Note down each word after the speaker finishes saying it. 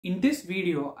In this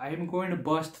video, I am going to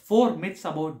burst 4 myths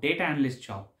about data analyst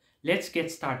job. Let's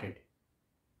get started.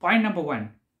 Point number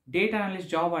 1. Data analyst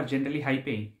job are generally high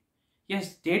paying.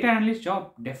 Yes, data analyst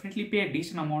job definitely pay a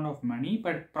decent amount of money,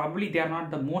 but probably they are not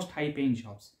the most high paying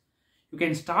jobs. You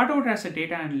can start out as a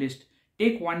data analyst,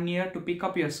 take 1 year to pick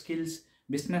up your skills,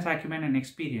 business acumen and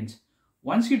experience.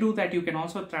 Once you do that, you can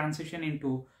also transition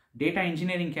into data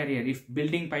engineering career if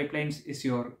building pipelines is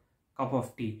your cup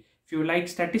of tea. If you like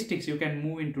statistics, you can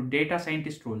move into data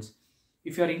scientist roles.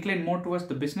 If you are inclined more towards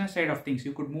the business side of things,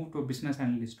 you could move to a business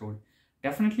analyst role.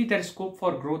 Definitely there is scope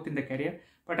for growth in the career,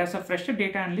 but as a fresher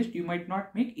data analyst, you might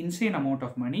not make insane amount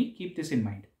of money. Keep this in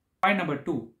mind. Point number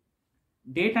 2.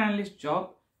 Data analyst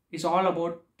job is all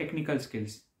about technical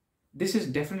skills. This is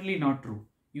definitely not true.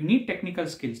 You need technical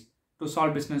skills to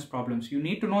solve business problems. You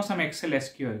need to know some Excel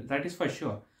SQL, that is for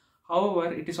sure.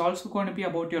 However, it is also going to be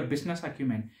about your business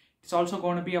acumen. It's also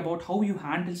going to be about how you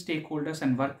handle stakeholders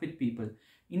and work with people.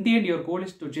 In the end, your goal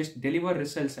is to just deliver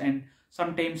results and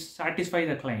sometimes satisfy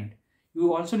the client.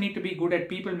 You also need to be good at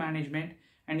people management,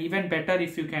 and even better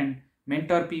if you can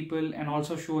mentor people and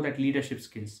also show that leadership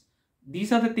skills.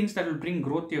 These are the things that will bring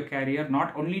growth to your career,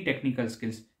 not only technical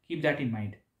skills. Keep that in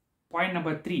mind. Point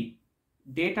number 3.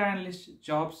 Data analyst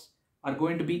jobs are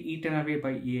going to be eaten away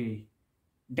by AI.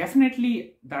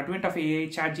 Definitely, the advent of AI,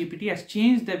 ChatGPT has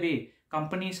changed the way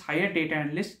companies hire data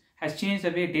analysts, has changed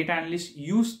the way data analysts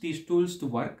use these tools to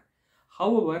work.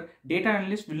 However, data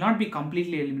analysts will not be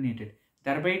completely eliminated.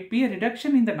 There might be a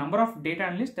reduction in the number of data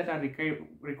analysts that are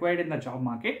required in the job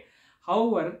market.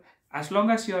 However, as long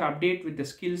as you are updated with the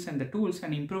skills and the tools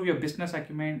and improve your business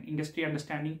acumen, industry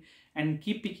understanding, and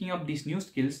keep picking up these new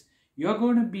skills, you are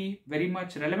going to be very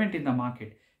much relevant in the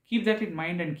market. Keep that in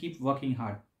mind and keep working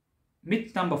hard.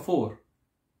 Myth number 4.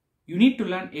 You need to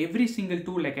learn every single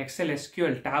tool like Excel,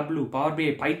 SQL, Tableau, Power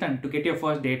BI, Python to get your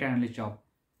first data analyst job.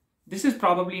 This is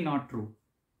probably not true.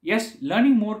 Yes,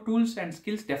 learning more tools and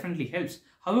skills definitely helps.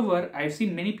 However, I've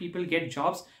seen many people get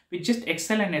jobs with just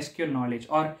Excel and SQL knowledge,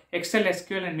 or Excel,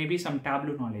 SQL and maybe some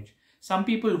Tableau knowledge. Some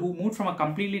people who moved from a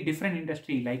completely different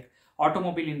industry like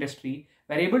automobile industry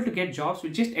were able to get jobs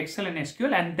with just Excel and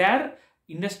SQL and their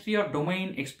industry or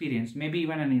domain experience, maybe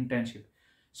even an internship.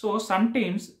 So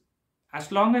sometimes, as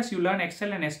long as you learn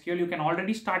Excel and SQL, you can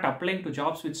already start applying to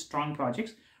jobs with strong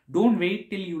projects. Don't wait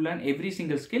till you learn every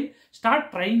single skill.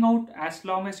 Start trying out as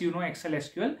long as you know Excel,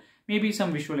 SQL, maybe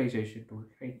some visualization tool,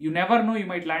 right? You never know, you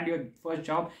might land your first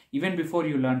job even before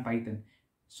you learn Python.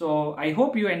 So I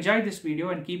hope you enjoyed this video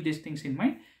and keep these things in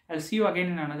mind. I'll see you again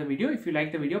in another video. If you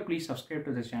like the video, please subscribe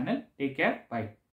to the channel. Take care. Bye.